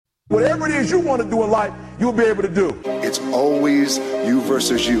Whatever it is you want to do in life, you'll be able to do. It's always you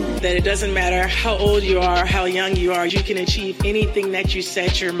versus you. That it doesn't matter how old you are, how young you are, you can achieve anything that you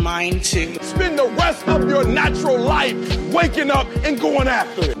set your mind to. Spend the rest of your natural life waking up and going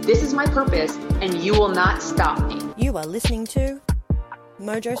after it. This is my purpose, and you will not stop me. You are listening to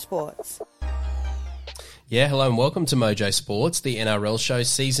Mojo Sports. Yeah, hello and welcome to Mojo Sports, the NRL show,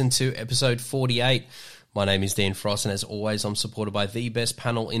 Season 2, Episode 48. My name is Dan Frost, and as always, I'm supported by the best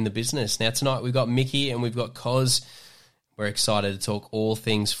panel in the business. Now, tonight we've got Mickey and we've got Koz. We're excited to talk all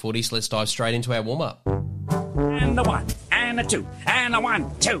things footy, so let's dive straight into our warm-up. And a 1, and a 2, and a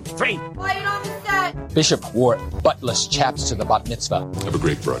 1, 2, 3. Quiet on the set. Bishop wore buttless chaps to the bat mitzvah. Have a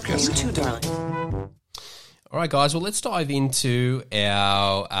great broadcast. You too, darling. All right, guys, well, let's dive into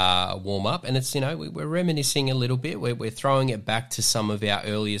our warm-up, and it's, we're reminiscing a little bit. We're throwing it back to some of our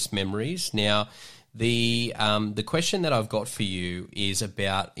earliest memories. Now, the question that I've got for you is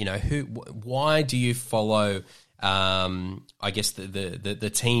about, why do you follow, I guess,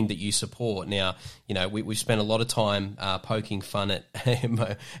 the team that you support? Now, we've spent a lot of time poking fun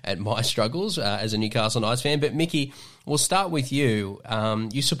at my struggles as a Newcastle Knights fan, but Mickey, we'll start with you.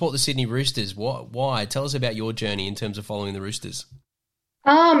 You support the Sydney Roosters. Why? Tell us about your journey in terms of following the Roosters.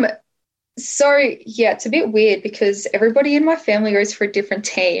 So, yeah, it's a bit weird because everybody in my family goes for a different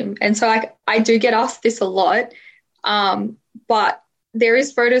team. And so, I do get asked this a lot. But there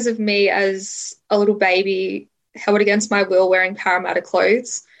is photos of me as a little baby held against my will wearing Parramatta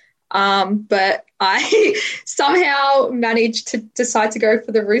clothes. But I somehow managed to decide to go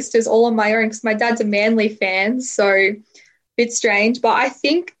for the Roosters all on my own because my dad's a Manly fan. So, a bit strange. But I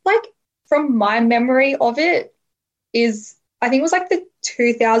think, from my memory of it is, I think it was the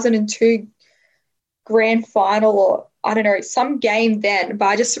 2002 grand final, or I don't know, some game then, but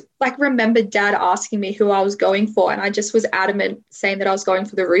I just remember Dad asking me who I was going for, and I just was adamant saying that I was going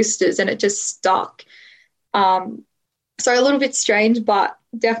for the Roosters, and it just stuck. So a little bit strange, but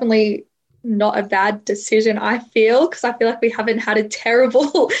definitely not a bad decision, I feel, because I feel like we haven't had a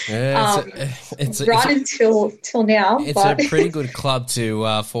terrible run until now. It's a pretty good club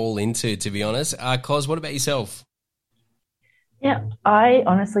to fall into, to be honest. Koz, what about yourself? Yeah, I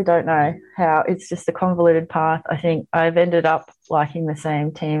honestly don't know how. It's just a convoluted path. I think I've ended up liking the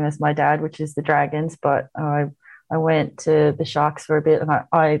same team as my dad, which is the Dragons, but I went to the Sharks for a bit, and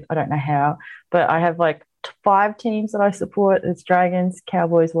I don't know how. But I have 5 teams that I support. It's Dragons,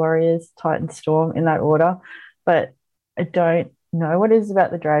 Cowboys, Warriors, Titans, Storm, in that order. But I don't know what it is about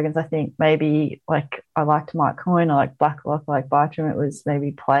the Dragons. I think maybe I liked Mike Coyne, I like Blacklock, I like Bartram. It was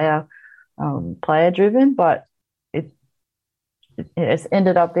maybe player driven, but it's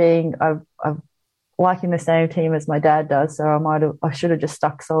ended up being I'm liking the same team as my dad does, so I should have just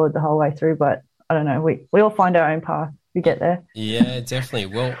stuck solid the whole way through, but I don't know. We all find our own path. We get there. Yeah, definitely.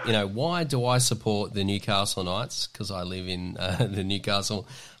 Well, why do I support the Newcastle Knights? Because I live in the Newcastle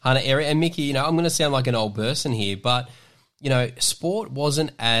Hunter area. And Mickey, I'm going to sound like an old person here, but sport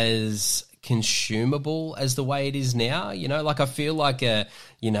wasn't as consumable as the way it is now. I feel like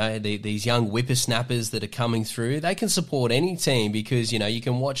these young whippersnappers that are coming through, they can support any team because you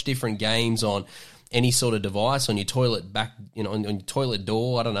can watch different games on any sort of device, on your toilet back, on your toilet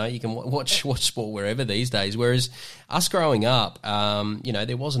door. I don't know, you can watch sport wherever these days, whereas us growing up,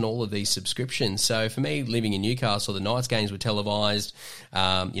 there wasn't all of these subscriptions. So for me, living in Newcastle, the Knights games were televised.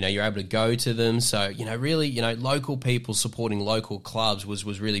 You're able to go to them. So, really, local people supporting local clubs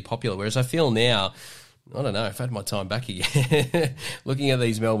was really popular. Whereas I feel now, I don't know, if I had my time back again, looking at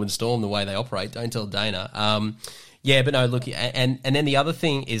these Melbourne Storm, the way they operate, don't tell Dana. Yeah, but no, look, and then the other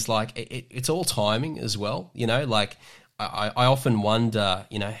thing is it's all timing as well. I often wonder,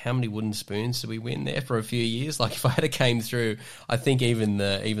 how many wooden spoons did we win there for a few years? If I had came through, I think even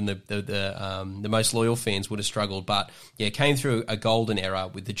the most loyal fans would have struggled. But yeah, came through a golden era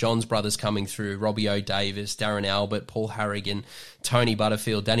with the Johns brothers coming through, Robbie O'Davis, Darren Albert, Paul Harrigan, Tony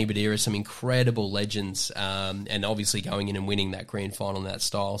Butterfield, Danny Badira, some incredible legends, and obviously going in and winning that grand final in that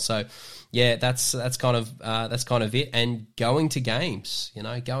style. So yeah, that's kind of it. And going to games,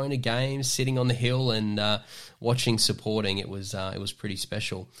 sitting on the hill and watching, supporting, it was pretty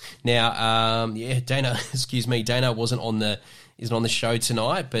special. Now, Dana, Dana isn't on the show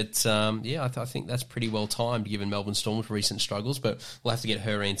tonight, but I think that's pretty well timed given Melbourne Storm's recent struggles. But we'll have to get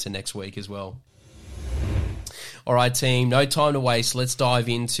her answer next week as well. All right, team, no time to waste. Let's dive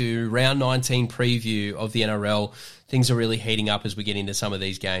into round 19 preview of the NRL. Things are really heating up as we get into some of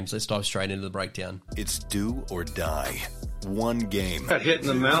these games. Let's dive straight into the breakdown. It's do or die. one game. Got hit in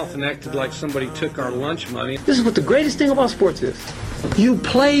the mouth and acted like somebody took our lunch money. This is what the greatest thing about sports is. You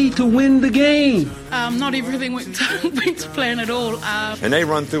play to win the game. Not everything went to plan at all. And they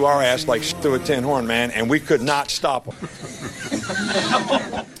run through our ass like through a tin horn, man, and we could not stop them.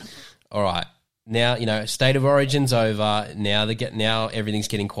 All right. Now, State of Origin's over. Now everything's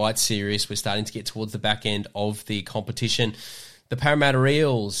getting quite serious. We're starting to get towards the back end of the competition. The Parramatta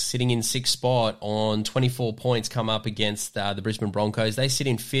Eels sitting in sixth spot on 24 points come up against the Brisbane Broncos. They sit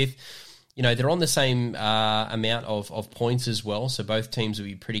in fifth. They're on the same amount of points as well, so both teams will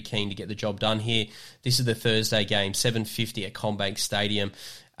be pretty keen to get the job done here. This is the Thursday game, 7:50 at CommBank Stadium.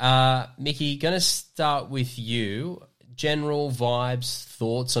 Mickey, going to start with you. General vibes,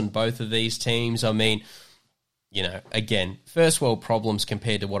 thoughts on both of these teams? I mean, again, first world problems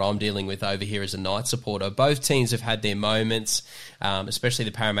compared to what I'm dealing with over here as a Knights supporter. Both teams have had their moments, especially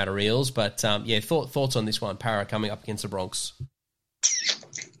the Parramatta Eels. But, thoughts on this one, Para coming up against the Bronx?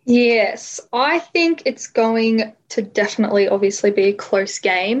 Yes, I think it's going to definitely obviously be a close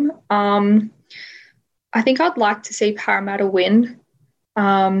game. I think I'd like to see Parramatta win.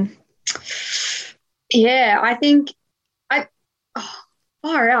 I think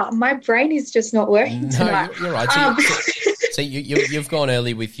far out. My brain is just not working tonight. No, you're right. So you've gone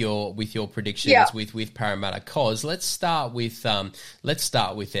early with your predictions with Parramatta. Cause let's start with them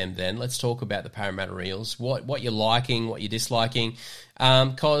then. Let's talk about the Parramatta Eels. What you're liking, what you're disliking.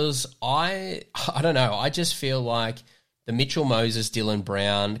 Cause I don't know. I just feel like the Mitchell Moses, Dylan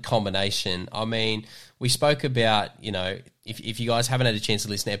Brown combination. I mean, we spoke about, if you guys haven't had a chance to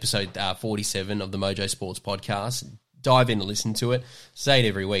listen to episode 47 of the Mojo Sports podcast, dive in and listen to it. Say it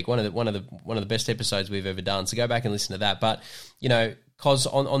every week. One of the best episodes we've ever done. So go back and listen to that. But cause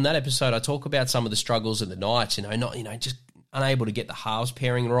on that episode, I talk about some of the struggles of the Knights. Just unable to get the halves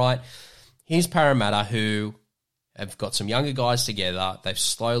pairing right. Here's Parramatta, who have got some younger guys together. They've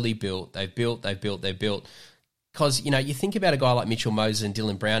slowly built. They've built. Because, you think about a guy like Mitchell Moses and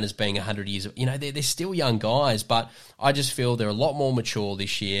Dylan Brown as being 100 years, they're still young guys, but I just feel they're a lot more mature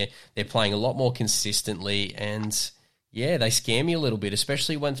this year. They're playing a lot more consistently, and yeah, they scare me a little bit,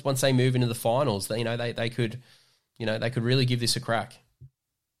 especially once they move into the finals. They could really give this a crack.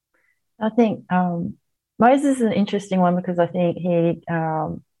 I think Moses is an interesting one because I think he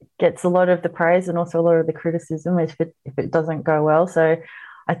gets a lot of the praise and also a lot of the criticism if it doesn't go well. So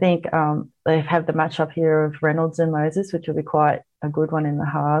I think they have the matchup here of Reynolds and Moses, which will be quite a good one in the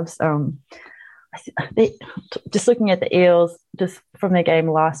halves. Just looking at the Eels, just from their game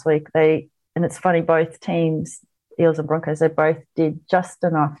last week, and it's funny, both teams, Eels and Broncos, they both did just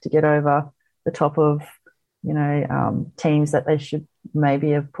enough to get over the top of, teams that they should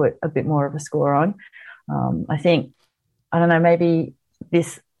maybe have put a bit more of a score on. I think, I don't know, maybe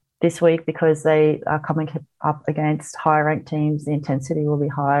this week, because they are coming up against higher ranked teams, the intensity will be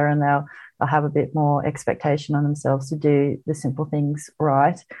higher and they'll have a bit more expectation on themselves to do the simple things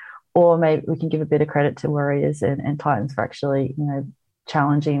right. Or maybe we can give a bit of credit to Warriors and Titans for actually,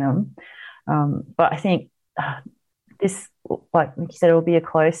 challenging them. But I think this, like you said, it will be a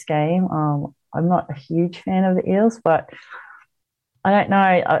close game. I'm not a huge fan of the Eels, but I don't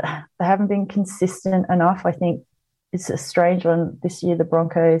know. They haven't been consistent enough. I think it's a strange one. This year the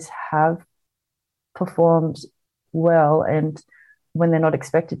Broncos have performed well and when they're not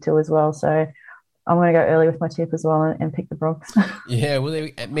expected to as well. So I'm going to go early with my tip as well and pick the Bronx. Yeah, well,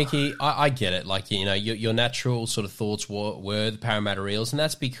 Mickey, I get it. Like, your natural sort of thoughts were the Parramatta Eels, and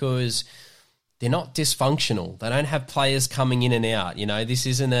that's because they're not dysfunctional. They don't have players coming in and out. This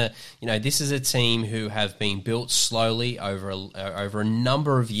isn't this is a team who have been built slowly over a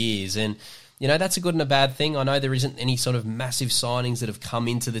number of years, and that's a good and a bad thing. I know there isn't any sort of massive signings that have come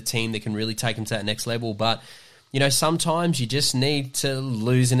into the team that can really take them to that next level, but sometimes you just need to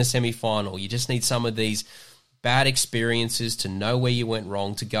lose in a semi-final. You just need some of these bad experiences to know where you went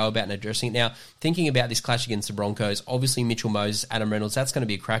wrong, to go about and addressing it. Now, thinking about this clash against the Broncos, obviously Mitchell Moses, Adam Reynolds, that's going to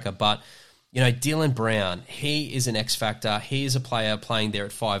be a cracker, but Dylan Brown, he is an X factor. He is a player playing there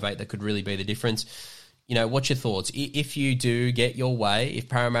at 5'8" that could really be the difference. What's your thoughts? If you do get your way, if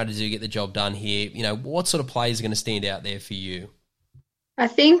Parramatta do get the job done here, what sort of players are going to stand out there for you? I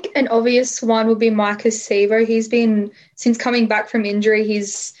think an obvious one would be Marcus Sevo. He's been, since coming back from injury,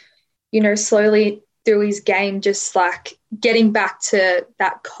 he's, slowly through his game, just like getting back to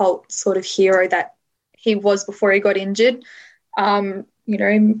that cult sort of hero that he was before he got injured.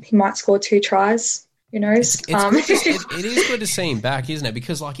 He might score 2 tries. Who knows? It is good to see him back, isn't it?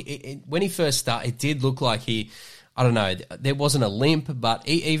 Because when he first started, it did look like I don't know, there wasn't a limp, but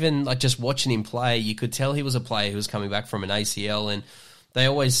even like just watching him play, you could tell he was a player who was coming back from an ACL, and they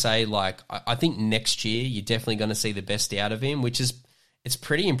always say, like, I think next year you're definitely going to see the best out of him, which is, it's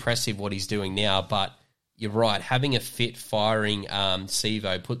pretty impressive what he's doing now. But you're right, having a fit, firing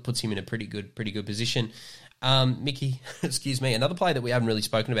Sivo puts him in a pretty good position. Mickey, excuse me, another player that we haven't really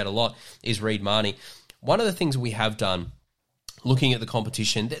spoken about a lot is Reed Marnie. One of the things we have done, looking at the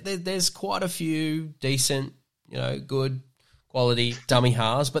competition, there's quite a few decent, good quality dummy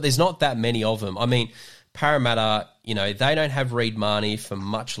halves, but there's not that many of them. I mean, Parramatta, they don't have Reed Marnie for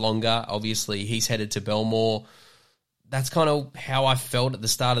much longer. Obviously, he's headed to Belmore. That's kind of how I felt at the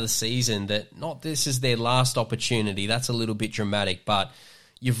start of the season, that not this is their last opportunity. That's a little bit dramatic, but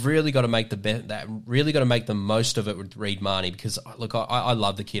you've really got to make the most of it with Reed Marnie, because look, I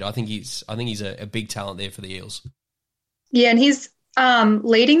love the kid. I think he's a big talent there for the Eels. Yeah, and he's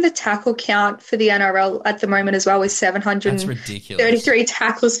leading the tackle count for the NRL at the moment as well, with 733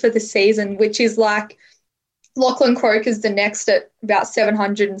 tackles for the season, which is like Lachlan Croker's the next at about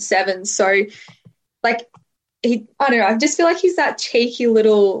 707. So, like, I don't know, I just feel like he's that cheeky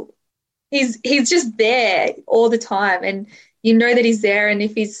little, he's just there all the time, and you know that he's there, and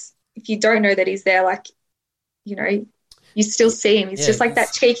if you don't know that he's there, like, you still see him. He's just like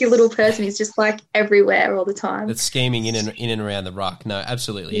that cheeky little person. He's just like everywhere all the time. That's scheming in and around the ruck. No,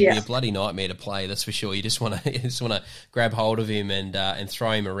 absolutely. It'd be a bloody nightmare to play, that's for sure. You just want to grab hold of him and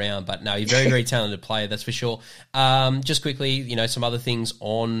throw him around. But no, he's a very, very talented player, that's for sure. Just quickly, some other things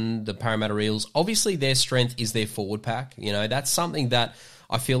on the Parramatta Eels. Obviously, their strength is their forward pack. That's something that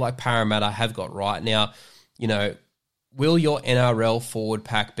I feel like Parramatta have got right now. Will your NRL forward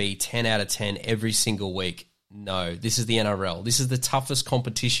pack be 10 out of 10 every single week? No, this is the NRL. This is the toughest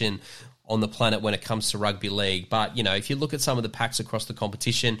competition on the planet when it comes to rugby league. But, if you look at some of the packs across the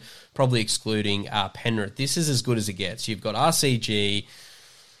competition, probably excluding Penrith, this is as good as it gets. You've got RCG.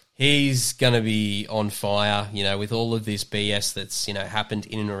 He's going to be on fire, with all of this BS that's, happened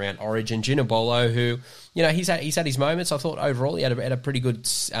in and around Origin. Ginobolo, who, he's had his moments. I thought overall he had a pretty good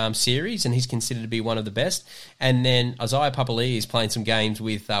series, and he's considered to be one of the best. And then Isaiah Papali'i is playing some games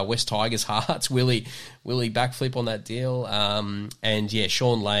with West Tigers Hearts. Willie backflip on that deal. And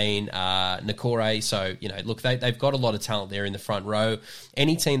Sean Lane, Nakore. So, look, they've got a lot of talent there in the front row.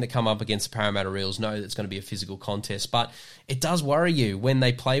 Any team that come up against the Parramatta Eels know that it's going to be a physical contest. But it does worry you when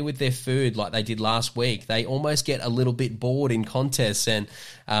they play with their food like they did last week. They almost get a little bit bored in contests, and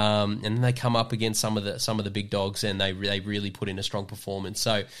then they come up against some of the big dogs, and they really put in a strong performance.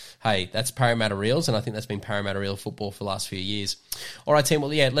 So, hey, that's Parramatta Eels, and I think that's been Parramatta Eel football for the last few years. All right, team.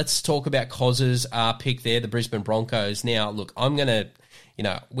 Well, let's talk about Coz's pick there, the Brisbane Broncos. Now, look, I'm going to,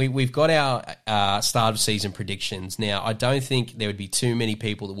 we've got our start of season predictions. Now, I don't think there would be too many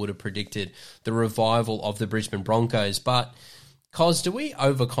people that would have predicted the revival of the Brisbane Broncos, but Coz, do we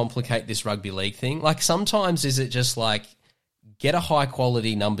overcomplicate this rugby league thing? Like, sometimes is it just like, get a high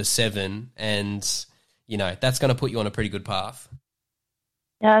quality number 7 and, that's going to put you on a pretty good path?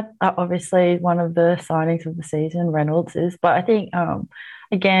 Yeah, obviously one of the signings of the season, Reynolds is, but I think,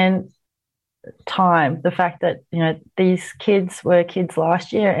 again, time, the fact that, these kids were kids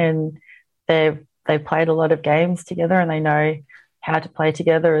last year, and they've played a lot of games together, and they know how to play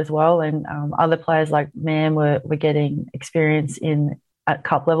together as well. And other players like Mann were getting experience at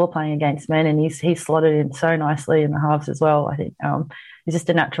cup level playing against men, and he's slotted in so nicely in the halves as well. I think he's just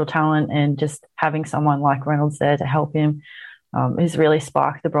a natural talent, and just having someone like Reynolds there to help him has really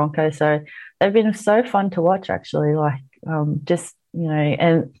sparked the Broncos. So they've been so fun to watch, actually. Like,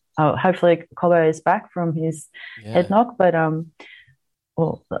 and hopefully Cobbo is back from his head knock, but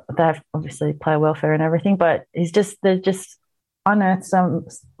they have obviously player welfare and everything, but they've just unearthed some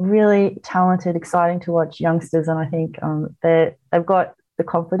really talented, exciting to watch youngsters, and I think they've got the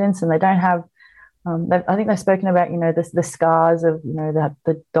confidence, and they don't have. I think they've spoken about the scars of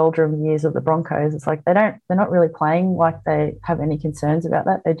the doldrum years of the Broncos. It's like they're not really playing like they have any concerns about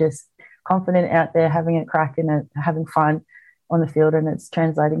that. They're just confident out there, having a crack in it, having fun on the field, and it's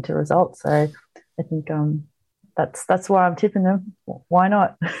translating to results. So I think that's why I'm tipping them. Why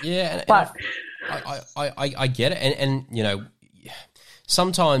not? Yeah, but I get it, and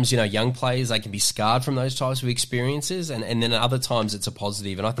sometimes, young players, they can be scarred from those types of experiences, and then other times it's a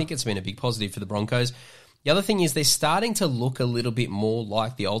positive, and I think it's been a big positive for the Broncos. The other thing is they're starting to look a little bit more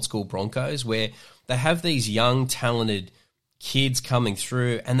like the old school Broncos, where they have these young, talented kids coming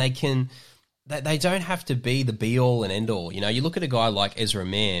through, and they don't have to be the be-all and end-all. You look at a guy like Ezra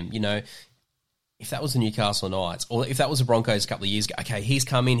Mann, if that was the Newcastle Knights, or if that was the Broncos a couple of years ago, okay, he's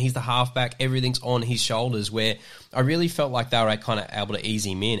come in, he's the halfback, everything's on his shoulders, where I really felt like they were kind of able to ease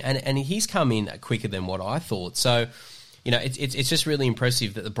him in. And he's come in quicker than what I thought. So, it's just really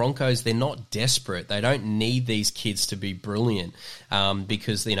impressive that the Broncos, they're not desperate. They don't need these kids to be brilliant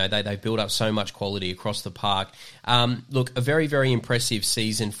because, they build up so much quality across the park. Look, a very, very impressive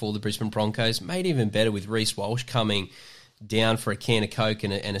season for the Brisbane Broncos. Made even better with Reece Walsh coming down for a can of Coke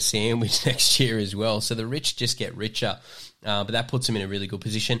and a sandwich next year as well. So the rich just get richer. But that puts him in a really good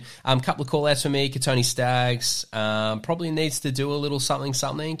position. Couple of call-outs for me. Katoni Staggs probably needs to do a little something.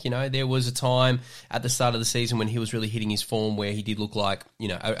 There was a time at the start of the season when he was really hitting his form where he did look like,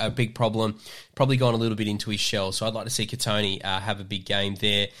 a big problem. Probably gone a little bit into his shell. So I'd like to see Katoni have a big game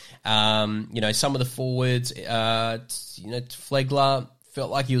there. Some of the forwards, Flegler, felt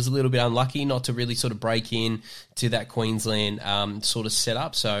like he was a little bit unlucky not to really sort of break in to that Queensland sort of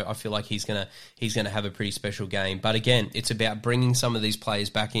setup. So I feel like he's gonna have a pretty special game. But again, it's about bringing some of these players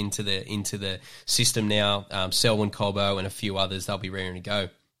back into the system now. Selwyn, Cobo, and a few others, they'll be ready to go.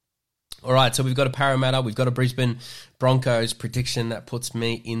 All right, so we've got a Parramatta, we've got a Brisbane Broncos prediction that puts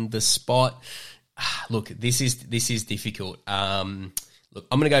me in the spot. Look, this is difficult. Look,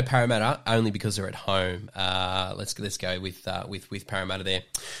 I'm going to go Parramatta only because they're at home. Let's go with Parramatta there.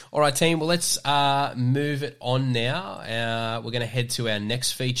 All right, team. Well, let's move it on now. We're going to head to our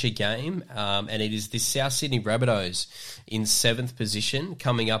next feature game, and it is the South Sydney Rabbitohs in 7th position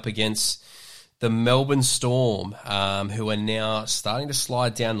coming up against the Melbourne Storm, who are now starting to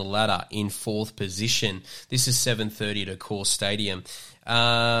slide down the ladder in 4th position. This is 7:30 at Accor Stadium.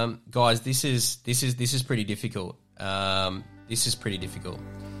 Guys, this is pretty difficult. This is pretty difficult.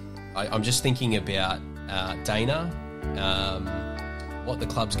 I'm just thinking about Dana, what the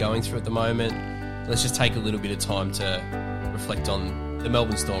club's going through at the moment. Let's just take a little bit of time to reflect on the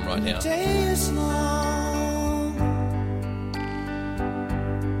Melbourne Storm right now.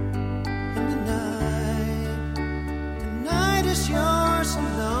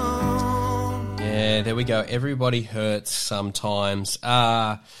 Yeah, there we go. Everybody hurts sometimes.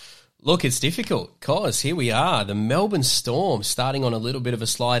 Look, it's difficult because here we are, the Melbourne Storm starting on a little bit of a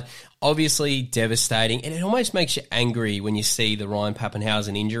slide. Obviously devastating, and it almost makes you angry when you see the Ryan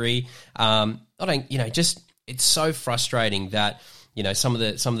Pappenhausen injury. It's so frustrating that some of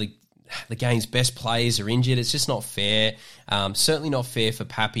the game's best players are injured. It's just not fair. Certainly not fair for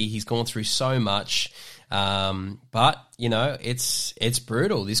Pappy. He's gone through so much. But it's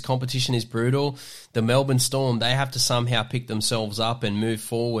brutal. This competition is brutal. The Melbourne Storm, they have to somehow pick themselves up and move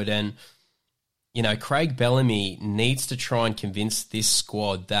forward. And, Craig Bellamy needs to try and convince this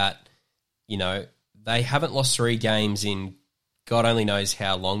squad that, they haven't lost 3 games in God only knows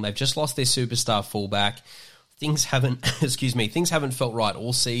how long. They've just lost their superstar fullback. Things haven't felt right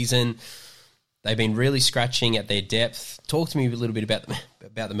all season. They've been really scratching at their depth. Talk to me a little bit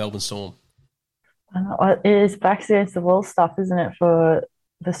about the Melbourne Storm. It is backs against the wall stuff, isn't it, for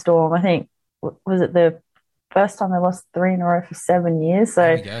the Storm? I think, was it the first time they lost 3 in a row for 7 years? So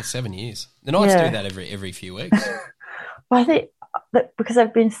there we go, 7 years. The Knights do that every few weeks. Well, I think that because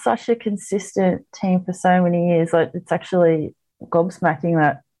they've been such a consistent team for so many years, it's actually gobsmacking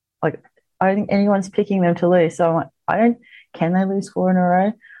that, I don't think anyone's picking them to lose. So can they lose 4 in a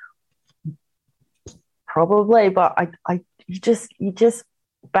row? Probably, but you just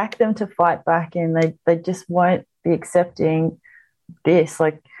back them to fight back, and they just won't be accepting this.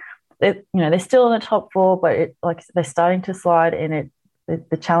 They're still in the top 4, but they're starting to slide, and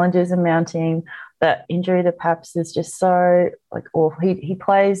the challenges are mounting. That injury to Paps is just so awful. He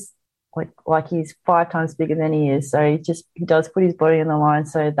plays like he's 5 times bigger than he is, so he does put his body on the line.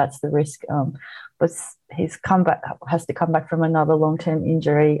 So that's the risk. But he's has to come back from another long-term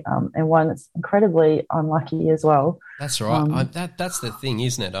injury, and one that's incredibly unlucky as well. That's right. That's the thing,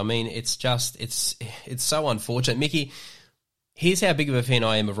 isn't it? I mean, it's so unfortunate. Mickey, here's how big of a fan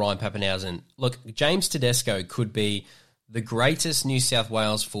I am of Ryan Pappenhausen. Look, James Tedesco could be the greatest New South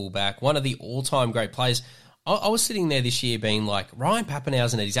Wales fullback, one of the all-time great players. I was sitting there this year being like, Ryan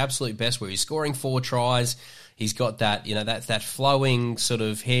Pappenhausen at his absolute best, where he's scoring 4 tries. He's got that, that flowing sort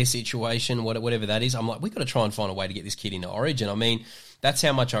of hair situation, whatever that is. I'm like, we've got to try and find a way to get this kid into Origin. I mean, that's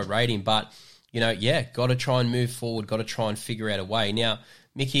how much I rate him. But, got to try and move forward, got to try and figure out a way. Now,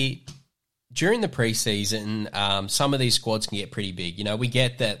 Mickey, during the preseason, some of these squads can get pretty big. We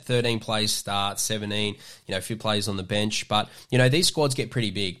get that 13 players start, 17, a few players on the bench. But, these squads get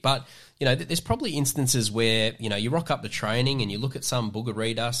pretty big. But, there's probably instances where, you rock up to training and you look at some booger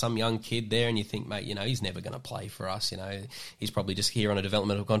reader, some young kid there, and you think, mate, he's never going to play for us. He's probably just here on a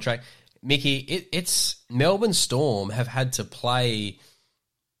developmental contract. Mickey, it's Melbourne Storm have had to play,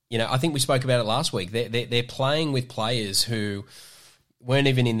 I think we spoke about it last week. They're playing with players who weren't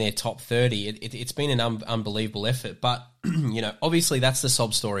even in their top 30. It's been an unbelievable effort. But, obviously that's the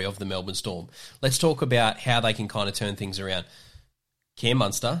sob story of the Melbourne Storm. Let's talk about how they can kind of turn things around. Cam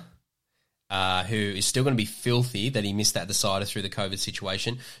Munster, who is still going to be filthy that he missed that decider through the COVID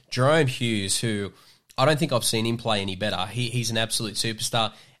situation. Jerome Hughes, who I don't think I've seen him play any better. He's an absolute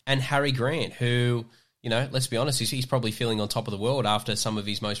superstar. And Harry Grant, who, let's be honest, he's probably feeling on top of the world after some of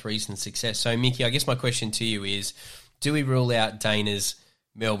his most recent success. So, Mickey, I guess my question to you is, do we rule out Dana's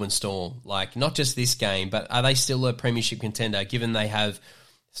Melbourne Storm? Like, not just this game, but are they still a premiership contender, given they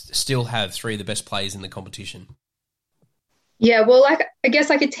still have three of the best players in the competition? Yeah, well, I guess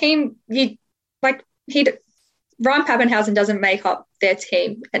a team, Ryan Pappenhausen doesn't make up their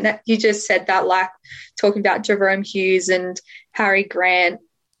team. And that, you just said that, talking about Jerome Hughes and Harry Grant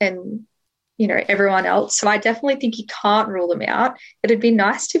and, everyone else. So I definitely think you can't rule them out. It'd be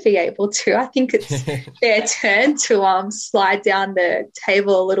nice to be able to. I think it's their turn to slide down the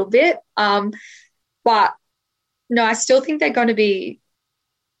table a little bit. But no, I still think they're going to be,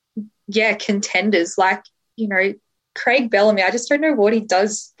 contenders. Craig Bellamy, I just don't know what he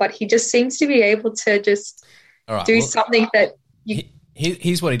does, but he just seems to be able to just something that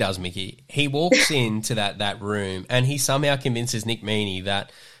Here's what he does, Mickey. He walks into that room and he somehow convinces Nick Meaney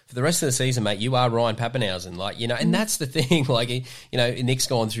that for the rest of the season, mate, you are Ryan Pappenhausen. And that's the thing. Nick's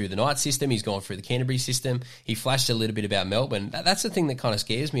gone through the Knight system. He's gone through the Canterbury system. He flashed a little bit about Melbourne. That's the thing that kind of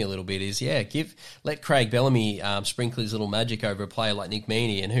scares me a little bit is, let Craig Bellamy sprinkle his little magic over a player like Nick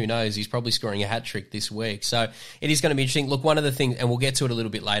Meaney, and who knows, he's probably scoring a hat-trick this week. So it is going to be interesting. Look, one of the things, and we'll get to it a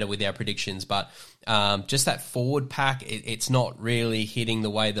little bit later with our predictions, but just that forward pack, it's not really hitting the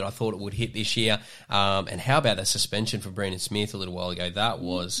way that I thought it would hit this year. And how about the suspension for Brandon Smith a little while ago?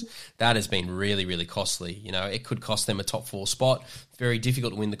 That has been really, really costly. It could cost them a top 4 spot. Very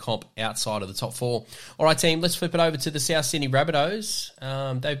difficult to win the comp outside of the top 4. All right, team, let's flip it over to the South Sydney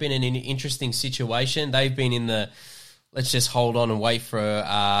Rabbitohs. They've been in an interesting situation. They've been in the let's just hold on and wait for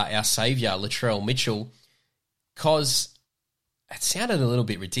our saviour, Latrell Mitchell, because it sounded a little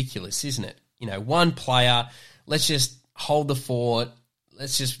bit ridiculous, isn't it? One player, let's just hold the fort.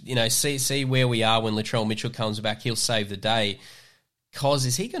 Let's just, see where we are when Latrell Mitchell comes back. He'll save the day. Cos,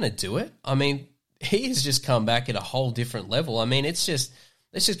 is he going to do it? I mean, he has just come back at a whole different level. I mean, let's just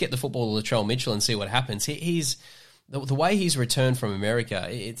get the football to Latrell Mitchell and see what happens. He's the way he's returned from America.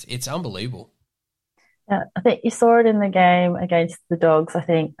 It's unbelievable. Yeah, I think you saw it in the game against the Dogs. I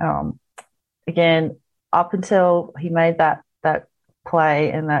think again, up until he made that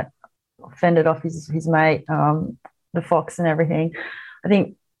play and that fended off his mate, the Fox and everything. I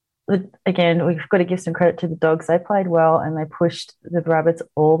think again, we've got to give some credit to the Dogs. They played well and they pushed the Rabbits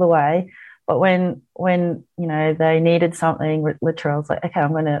all the way. But when they needed something, Latrell's like, okay,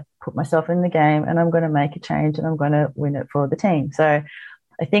 I'm going to put myself in the game and I'm going to make a change and I'm going to win it for the team. So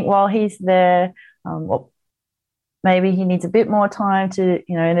I think while he's there, maybe he needs a bit more time to,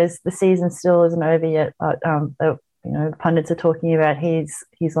 and as the season still isn't over yet, the pundits are talking about he's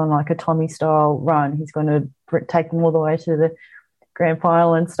on like a Tommy style run. He's going to take them all the way to the grand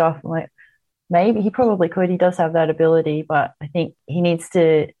final and stuff. I'm like, maybe he probably could. He does have that ability, but I think he needs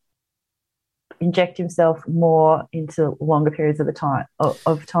to inject himself more into longer periods of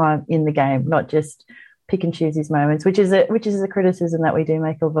time in the game, not just pick and choose his moments, which is a criticism that we do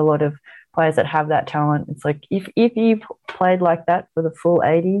make of a lot of players that have that talent. It's like if you've played like that for the full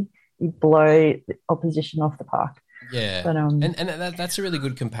 80, you blow the opposition off the park. Yeah, but, and that's a really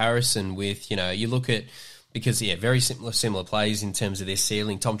good comparison with, you look at, because, very similar plays in terms of their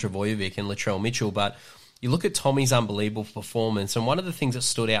ceiling, Tom Trbojevic and Latrell Mitchell, but you look at Tommy's unbelievable performance, and one of the things that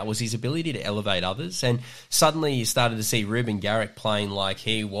stood out was his ability to elevate others, and suddenly you started to see Ruben Garrick playing like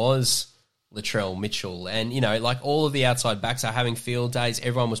he was Latrell Mitchell, and, all of the outside backs are having field days,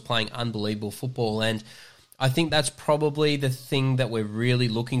 everyone was playing unbelievable football, and I think that's probably the thing that we're really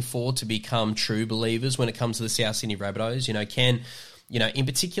looking for to become true believers when it comes to the South Sydney Rabbitohs. In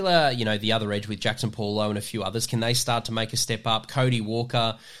particular, the other edge with Jackson Paulo and a few others, can they start to make a step up? Cody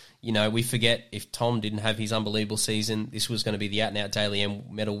Walker, we forget if Tom didn't have his unbelievable season, this was going to be the out-and-out Daily M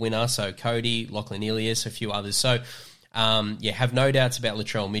medal winner. So Cody, Lachlan Ilias, a few others. So, have no doubts about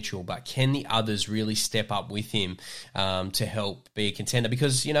Latrell Mitchell, but can the others really step up with him to help be a contender?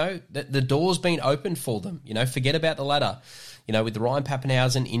 Because, the door's been opened for them. Forget about the ladder. With the Ryan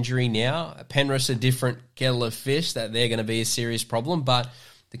Pappenhausen injury now, Penrith's a different kettle of fish, that they're going to be a serious problem, but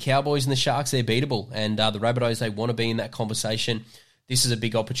the Cowboys and the Sharks, they're beatable, and the Rabbitohs, they want to be in that conversation. This is a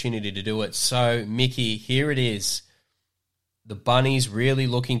big opportunity to do it. So, Mickey, here it is. The Bunnies really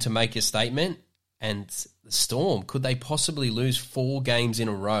looking to make a statement, and the Storm, could they possibly lose 4 games in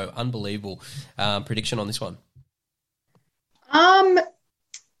a row? Unbelievable. Prediction on this one?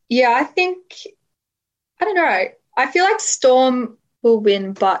 Yeah, I don't know. I feel like Storm will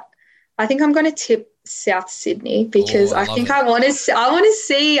win, but I think I'm going to tip South Sydney because I think I want to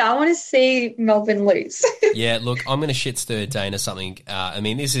see Melbourne lose. Yeah, look, I'm going to shit stir Dana something. I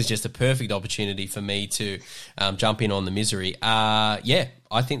mean, this is just a perfect opportunity for me to jump in on the misery. Yeah,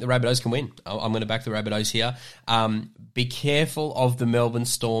 I think the Rabbitohs can win. I'm going to back the Rabbitohs here. Be careful of the Melbourne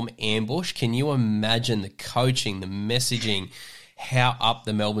Storm ambush. Can you imagine the coaching, the messaging, how up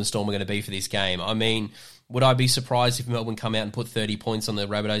the Melbourne Storm are going to be for this game? I mean, would I be surprised if Melbourne come out and put 30 points on the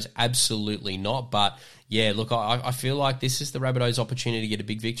Rabbitohs? Absolutely not. But, yeah, look, I feel like this is the Rabbitohs' opportunity to get a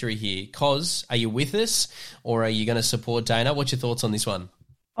big victory here. Cos, are you with us or are you going to support Dana? What's your thoughts on this one?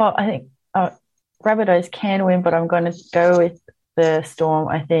 Well, I think Rabbitohs can win, but I'm going to go with the Storm.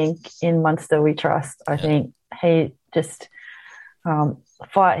 I think in Munster we trust. I think he just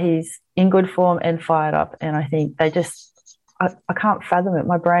he's in good form and fired up, and I think they just I can't fathom it.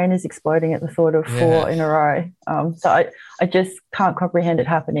 My brain is exploding at the thought of 4 in a row. So I just can't comprehend it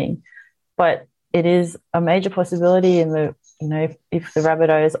happening. But it is a major possibility in if the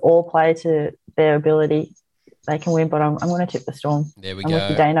Rabbitohs all play to their ability, they can win, but I'm going to tip the Storm. There we I'm go. with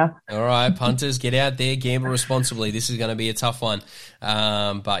you, Dana. All right, punters, get out there, gamble responsibly. This is going to be a tough one.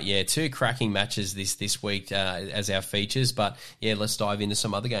 But, yeah, 2 cracking matches this week as our features. But, yeah, let's dive into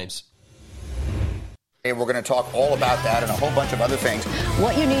some other games. And we're going to talk all about that and a whole bunch of other things.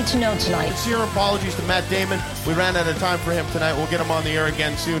 What you need to know tonight. Sincere apologies to Matt Damon. We ran out of time for him tonight. We'll get him on the air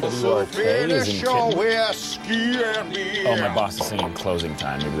again soon. Oh, my boss is singing Closing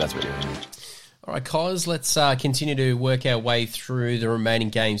Time. Maybe that's what you're hearing. All right, Cos, let's continue to work our way through the remaining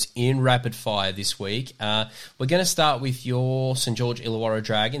games in rapid fire this week. We're going to start with your St. George Illawarra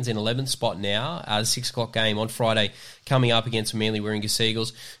Dragons in 11th spot now. The 6 o'clock game on Friday coming up against Manly Warringah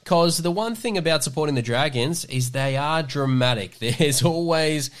Seagulls. Cos, the one thing about supporting the Dragons is they are dramatic. There's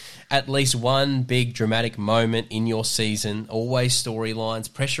always at least one big dramatic moment in your season, always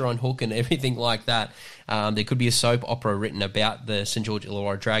storylines, pressure on hook and everything like that. There could be a soap opera written about the St. George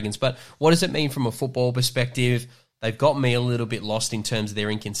Illawarra Dragons. But what does it mean from a football perspective? They've got me a little bit lost in terms of their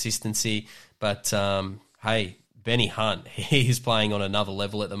inconsistency. But, hey, Benny Hunt, he's playing on another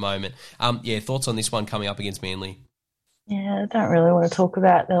level at the moment. Thoughts on this one coming up against Manly? Yeah, I don't really want to talk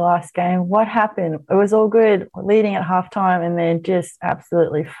about the last game. What happened? It was all good leading at halftime and then just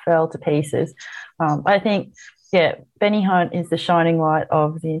absolutely fell to pieces. I think, Benny Hunt is the shining light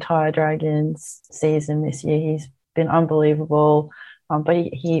of the entire Dragons season this year. He's been unbelievable, but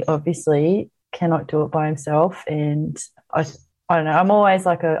he obviously cannot do it by himself. And I don't know, I'm always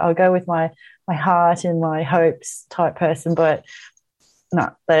like I'll go with my heart and my hopes type person, but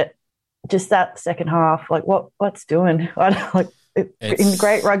no, just that second half, like what's doing? I don't, like in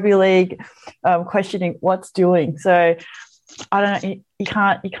great rugby league, questioning what's doing. So I don't know. You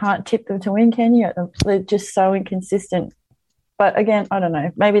can't tip them to win, can you? They're just so inconsistent. But again, I don't know.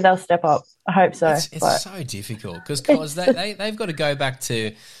 Maybe they'll step up. I hope so. It's so difficult because they've got to go back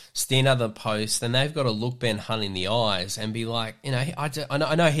to stand at the post and they've got to look Ben Hunt in the eyes and be like,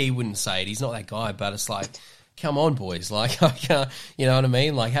 I know he wouldn't say it. He's not that guy, but it's like, come on, boys. Like, I can't, you know what I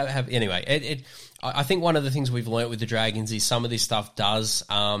mean? Like, anyway, I think one of the things we've learnt with the Dragons is some of this stuff does,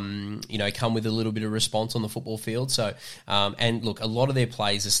 come with a little bit of response on the football field. So, and look, a lot of their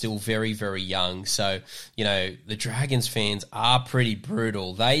players are still very, very young. So, the Dragons fans are pretty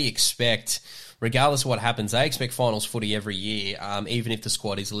brutal. They expect, regardless of what happens, they expect finals footy every year, even if the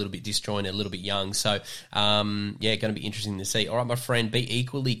squad is a little bit disjointed, a little bit young. So, going to be interesting to see. All right, my friend, be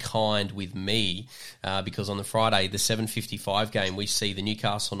equally kind with me because on the Friday, the 7:55 game, we see the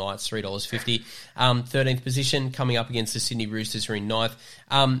Newcastle Knights, $3.50, 13th position, coming up against the Sydney Roosters, who are in 9th.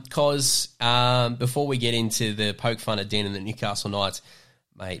 Before we get into the poke fun at Dan and the Newcastle Knights,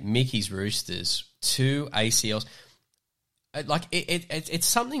 mate, Mickey's Roosters, 2 ACLs. It's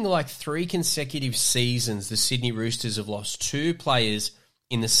something like 3 consecutive seasons the Sydney Roosters have lost 2 players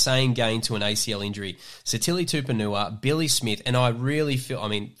in the same game to an ACL injury. Satili Tupanua, Billy Smith, and I really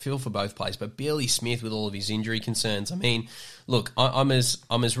feel for both players, but Billy Smith with all of his injury concerns. I mean, look, I'm as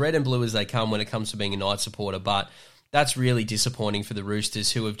red and blue as they come when it comes to being a Knights supporter, but that's really disappointing for the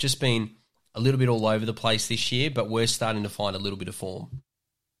Roosters, who have just been a little bit all over the place this year, but we're starting to find a little bit of form.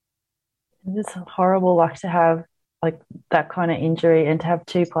 It's horrible luck to have like that kind of injury and to have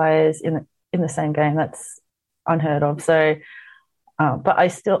 2 players in the same game. That's unheard of. So, but I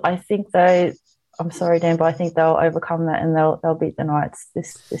think I'm sorry, Dan, but I think they'll overcome that and they'll beat the Knights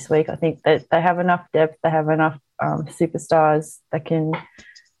this week. I think that they have enough depth, they have enough superstars that can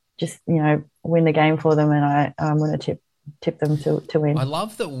just win the game for them, and I'm going to tip tip them to win. I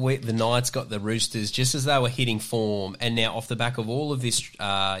love that the Knights got the Roosters just as they were hitting form, and now off the back of all of this,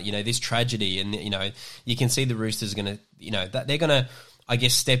 this tragedy, and you can see the Roosters are going to, they're going to, I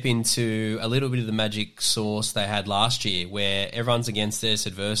guess, step into a little bit of the magic sauce they had last year, where everyone's against us,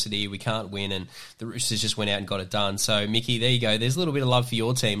 adversity, we can't win, and the Roosters just went out and got it done. So, Mickey, there you go. There's a little bit of love for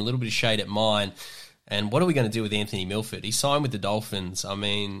your team, a little bit of shade at mine. And what are we going to do with Anthony Milford? He signed with the Dolphins. I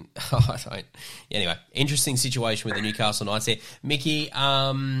mean, anyway, interesting situation with the Newcastle Knights there. Mickey,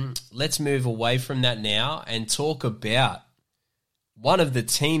 let's move away from that now and talk about one of the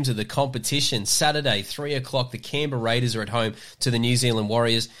teams of the competition. Saturday, 3 o'clock, the Canberra Raiders are at home to the New Zealand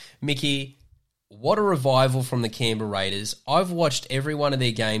Warriors. Mickey, what a revival from the Canberra Raiders. I've watched every one of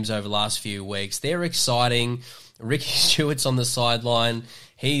their games over the last few weeks. They're exciting. Ricky Stewart's on the sideline.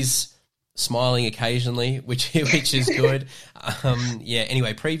 He's smiling occasionally, which is good.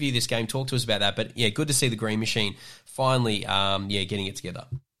 Anyway, preview this game. Talk to us about that. But, yeah, good to see the Green Machine finally, getting it together.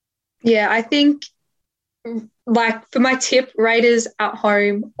 Yeah, I think, for my tip, Raiders at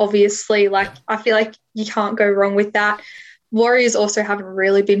home, obviously. I feel like you can't go wrong with that. Warriors also haven't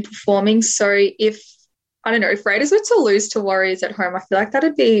really been performing. So if Raiders were to lose to Warriors at home, I feel like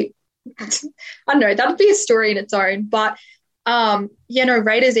that'd be, that'd be a story in its own. But,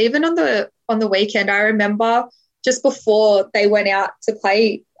 Raiders, even on the weekend, I remember just before they went out to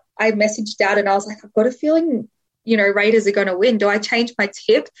play, I messaged Dad and I was like, I've got a feeling, Raiders are going to win. Do I change my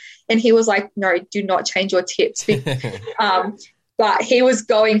tip? And he was like, no, do not change your tips. But he was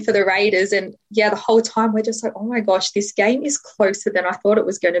going for the Raiders. And, the whole time we're just like, oh, my gosh, this game is closer than I thought it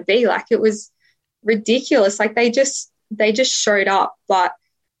was going to be. It was ridiculous. They just showed up. But,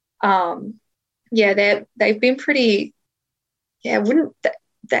 they've been pretty – I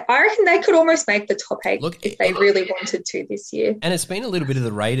reckon they could almost make the top 8 if they really wanted to this year. And it's been a little bit of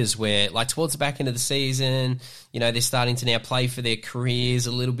the Raiders where, towards the back end of the season, they're starting to now play for their careers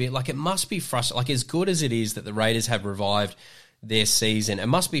a little bit. It must be frustrating. As good as it is that the Raiders have revived their season, it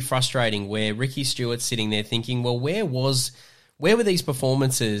must be frustrating where Ricky Stewart's sitting there thinking, well, where were these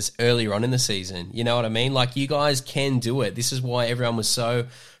performances earlier on in the season? You know what I mean? You guys can do it. This is why everyone was so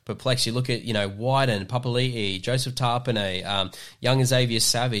perplexed. You look at, Wyden, Papali'i, Joseph Tarpanay, young Xavier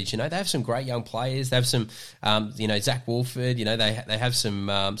Savage. They have some great young players. They have some, Zach Wolford. They have some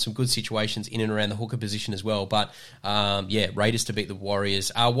good situations in and around the hooker position as well. But, Raiders to beat the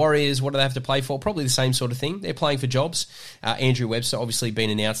Warriors. Warriors, what do they have to play for? Probably the same sort of thing. They're playing for jobs. Andrew Webster obviously been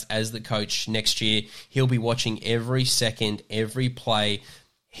announced as the coach next year. He'll be watching every second, every play.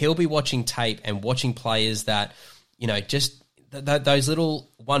 He'll be watching tape and watching players that, those little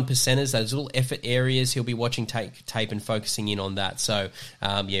 1%ers, those little effort areas, he'll be watching tape and focusing in on that. So,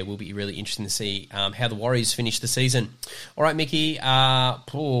 will be really interesting to see how the Warriors finish the season. All right, Mickey,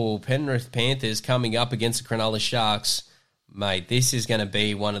 Penrith Panthers coming up against the Cronulla Sharks. Mate, this is going to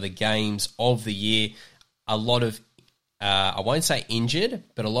be one of the games of the year. A lot of, I won't say injured,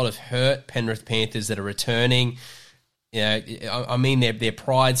 but a lot of hurt Penrith Panthers that are returning. Their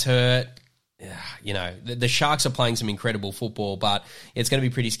pride's hurt. The Sharks are playing some incredible football, but it's going to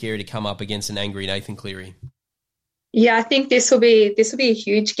be pretty scary to come up against an angry Nathan Cleary. Yeah, I think this will be a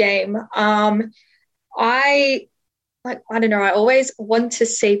huge game. I don't know. I always want to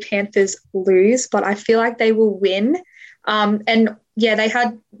see Panthers lose, but I feel like they will win. They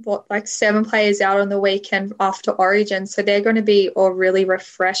had 7 players out on the weekend after Origin, so they're going to be all really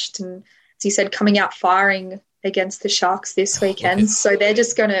refreshed and, as you said, coming out firing against the Sharks this weekend. So they're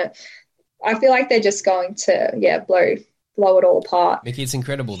just going to. I feel like they're just going to, blow it all apart. Mickey, it's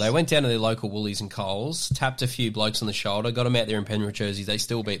incredible. They went down to their local Woolies and Coles, tapped a few blokes on the shoulder, got them out there in Penrith jerseys. They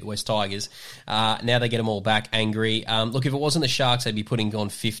still beat the West Tigers. Now they get them all back angry. Look, if it wasn't the Sharks, they'd be putting on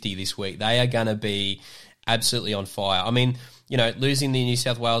 50 this week. They are going to be absolutely on fire. Losing the New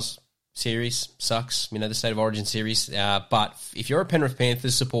South Wales series sucks, the State of Origin series. But if you're a Penrith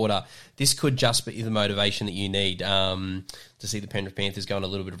Panthers supporter, this could just be the motivation that you need to see the Penrith Panthers go on a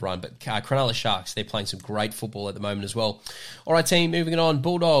little bit of run. But Cronulla Sharks, they're playing some great football at the moment as well. All right, team, moving on.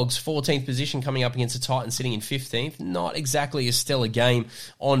 Bulldogs, 14th position, coming up against the Titans, sitting in 15th. Not exactly a stellar game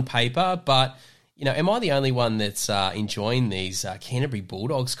on paper, but am I the only one that's enjoying these Canterbury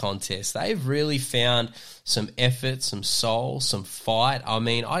Bulldogs contests? They've really found some effort, some soul, some fight.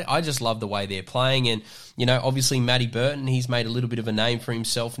 I just love the way they're playing. And, Obviously Matty Burton, he's made a little bit of a name for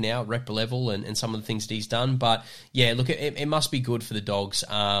himself now, rep level, and some of the things that he's done. But yeah, look, it must be good for the Dogs.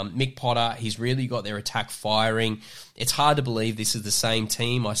 Mick Potter, he's really got their attack firing. It's hard to believe this is the same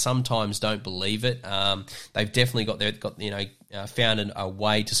team. I sometimes don't believe it. They've definitely found a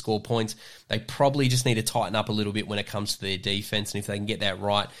way to score points. They probably just need to tighten up a little bit when it comes to their defense, and if they can get that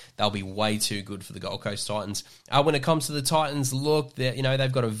right, they'll be way too good for the Gold Coast Titans. When it comes to the Titans, look,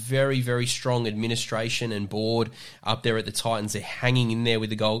 they've got a very, very strong administration and board up there at the Titans. They're hanging in there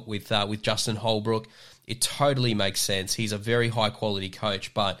with with Justin Holbrook. It totally makes sense. He's a very high quality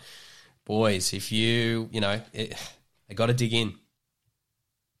coach, but boys, if they got to dig in.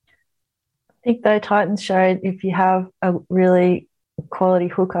 I think the Titans showed if you have a really quality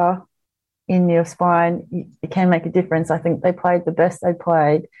hooker in your spine, it can make a difference. I think they played the best they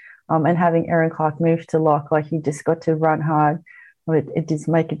played, and having Aaron Clark move to lock, like he just got to run hard, it did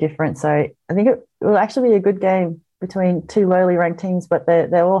make a difference. So I think it will actually be a good game between two lowly ranked teams, but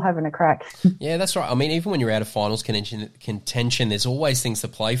they're all having a crack. Yeah, that's right. I mean, even when you're out of finals contention, there's always things to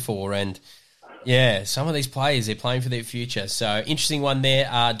play for, and yeah, some of these players, they're playing for their future. So, interesting one there.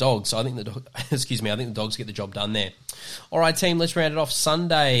 Dogs. I think the Dogs get the job done there. All right, team, let's round it off.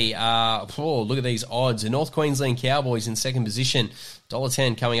 Sunday, look at these odds. The North Queensland Cowboys in second position,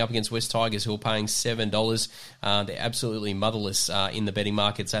 $1.10 coming up against West Tigers, who are paying $7. They're absolutely motherless in the betting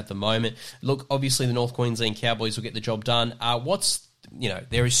markets at the moment. Look, obviously the North Queensland Cowboys will get the job done.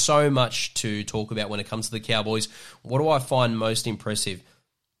 There is so much to talk about when it comes to the Cowboys. What do I find most impressive?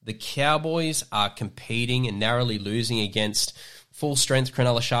 The Cowboys are competing and narrowly losing against full-strength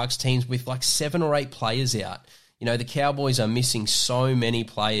Cronulla Sharks teams with like 7 or 8 players out. The Cowboys are missing so many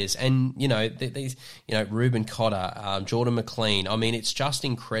players. And, these, Reuben Cotter, Jordan McLean. I mean, it's just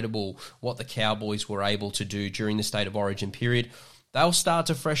incredible what the Cowboys were able to do during the State of Origin period. They'll start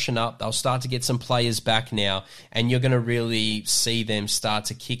to freshen up. They'll start to get some players back now. And you're going to really see them start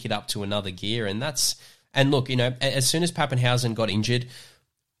to kick it up to another gear. And look, as soon as Pappenhausen got injured,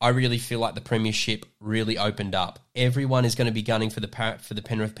 I really feel like the premiership really opened up. Everyone is going to be gunning for the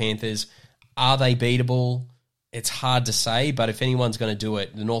Penrith Panthers. Are they beatable? It's hard to say, but if anyone's going to do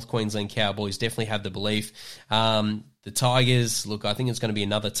it, the North Queensland Cowboys definitely have the belief. The Tigers, look, I think it's going to be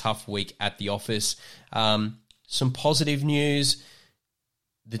another tough week at the office. Some positive news.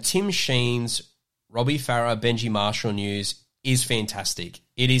 The Tim Sheens, Robbie Farah, Benji Marshall news is fantastic.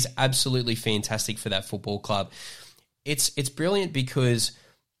 It is absolutely fantastic for that football club. It's brilliant because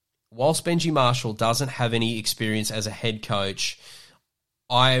whilst Benji Marshall doesn't have any experience as a head coach,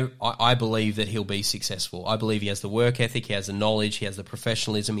 I believe that he'll be successful. I believe he has the work ethic, he has the knowledge, he has the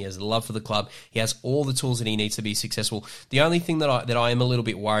professionalism, he has the love for the club, he has all the tools that he needs to be successful. The only thing that I am a little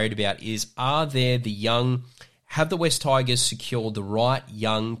bit worried about is, have the West Tigers secured the right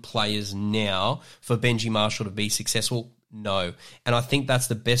young players now for Benji Marshall to be successful? No. And I think that's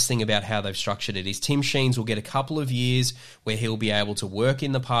the best thing about how they've structured it, is Tim Sheens will get a couple of years where he'll be able to work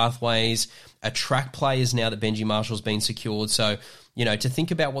in the pathways, attract players now that Benji Marshall's been secured. So, to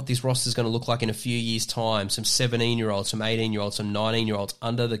think about what this roster is going to look like in a few years' time, some 17-year-olds, some 18-year-olds, some 19-year-olds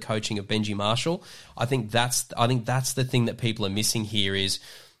under the coaching of Benji Marshall, I think that's the thing that people are missing here is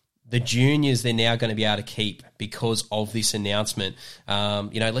the juniors they're now going to be able to keep because of this announcement.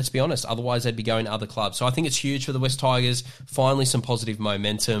 Let's be honest, otherwise they'd be going to other clubs. So I think it's huge for the West Tigers. Finally, some positive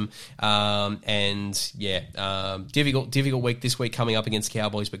momentum. Difficult week this week coming up against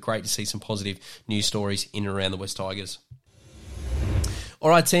Cowboys, but great to see some positive news stories in and around the West Tigers. All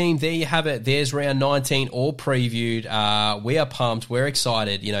right, team, there you have it. There's round 19 all previewed. We are pumped. We're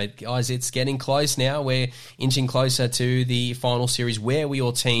excited. Guys, it's getting close now. We're inching closer to the final series. Where will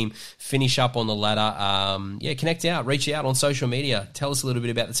your team finish up on the ladder? Connect out, reach out on social media. Tell us a little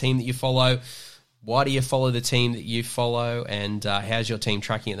bit about the team that you follow. Why do you follow the team that you follow, and how's your team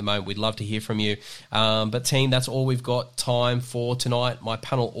tracking at the moment? We'd love to hear from you. But team, that's all we've got time for tonight. My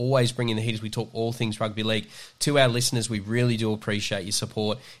panel always bring in the heat as we talk all things rugby league. To our listeners, we really do appreciate your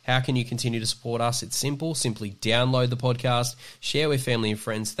support. How can you continue to support us? It's simple. Simply download the podcast, share with family and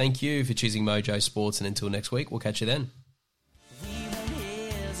friends. Thank you for choosing Mojo Sports, and until next week, we'll catch you then.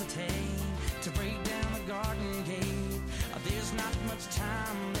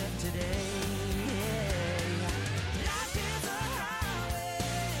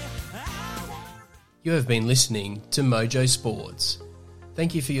 You have been listening to Mojo Sports.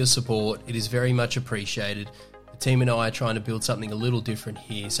 Thank you for your support. It is very much appreciated. The team and I are trying to build something a little different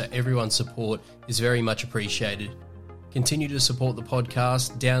here, so everyone's support is very much appreciated. Continue to support the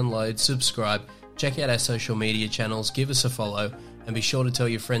podcast, download, subscribe, check out our social media channels, give us a follow, and be sure to tell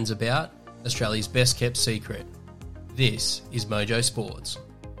your friends about Australia's best kept secret. This is Mojo Sports.